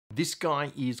This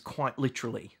guy is quite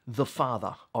literally the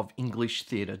father of English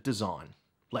theatre design.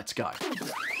 Let's go.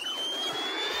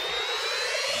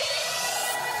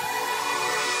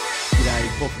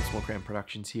 G'day, Paul from Small Crown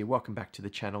Productions here. Welcome back to the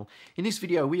channel. In this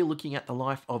video, we are looking at the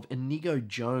life of Inigo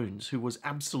Jones, who was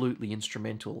absolutely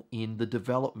instrumental in the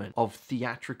development of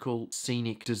theatrical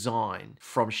scenic design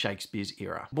from Shakespeare's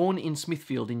era. Born in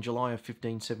Smithfield in July of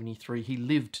 1573, he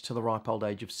lived to the ripe old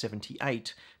age of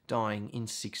 78, dying in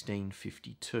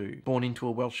 1652. Born into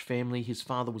a Welsh family, his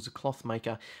father was a cloth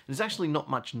maker. There's actually not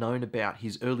much known about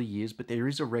his early years, but there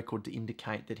is a record to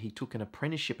indicate that he took an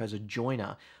apprenticeship as a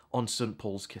joiner on St.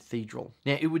 Paul's Cathedral.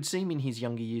 Now, it would seem in his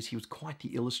younger years he was quite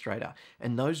the illustrator,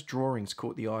 and those drawings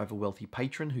caught the eye of a wealthy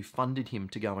patron who funded him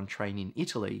to go and train in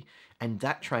Italy, and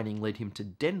that training led him to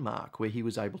Denmark, where he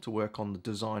was able to work on the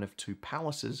design of two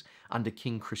palaces under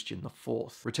King Christian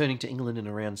IV. Returning to England in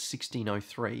around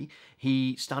 1603,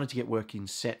 he started to get work in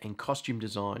set and costume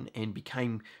design and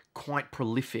became quite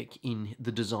prolific in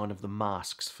the design of the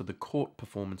masks for the court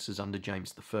performances under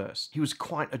James I. He was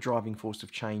quite a driving force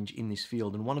of change in this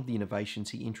field, and one of the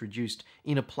innovations he introduced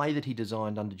in a play that he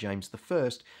designed under James I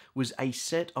was a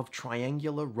set of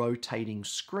triangular rotating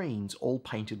screens all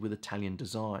painted with Italian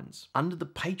designs. Under the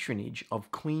patronage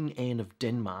of Queen Anne of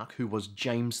Denmark, who was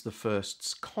James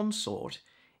I's consort,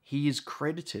 he is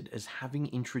credited as having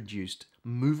introduced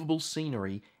movable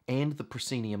scenery and the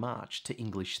Proscenium Arch to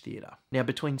English theatre. Now,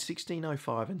 between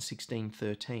 1605 and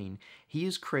 1613, he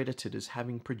is credited as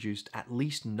having produced at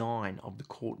least 9 of the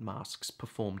court masks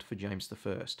performed for James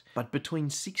I. But between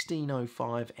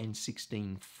 1605 and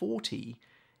 1640,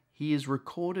 he is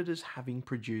recorded as having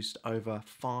produced over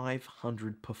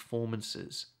 500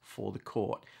 performances for the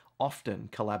court, often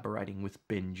collaborating with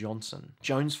Ben Jonson.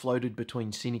 Jones floated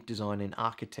between scenic design and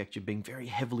architecture, being very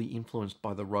heavily influenced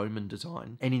by the Roman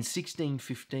design, and in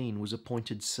 1615 was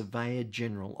appointed Surveyor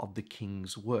General of the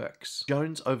King's Works.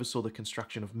 Jones oversaw the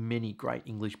construction of many great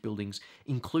English buildings,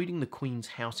 including the Queen's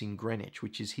House in Greenwich,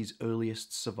 which is his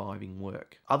earliest surviving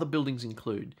work. Other buildings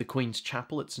include the Queen's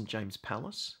Chapel at St James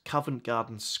Palace, Covent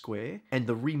Garden Square, and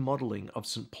the remodelling of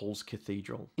St Paul's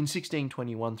Cathedral. In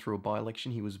 1621, through a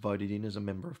by-election, he was voted in as a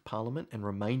member of Parliament and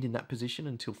remained in that position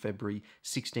until February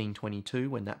 1622,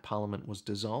 when that Parliament was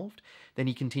dissolved. Then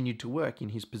he continued to work in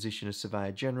his position as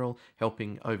Surveyor General,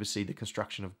 helping oversee the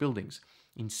construction of buildings.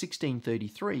 In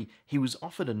 1633, he was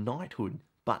offered a knighthood,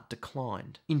 but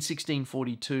declined. In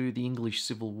 1642, the English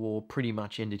Civil War pretty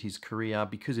much ended his career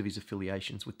because of his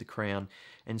affiliations with the Crown,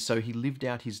 and so he lived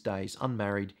out his days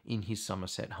unmarried in his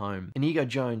Somerset home. Inigo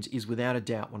Jones is without a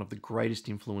doubt one of the greatest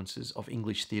influences of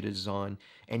English theatre design,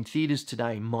 and theatres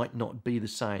today might not be the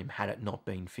same had it not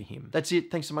been for him. That's it.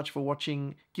 Thanks so much for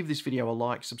watching. Give this video a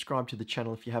like, subscribe to the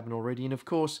channel if you haven't already, and of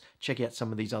course, check out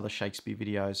some of these other Shakespeare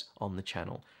videos on the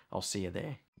channel. I'll see you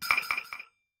there.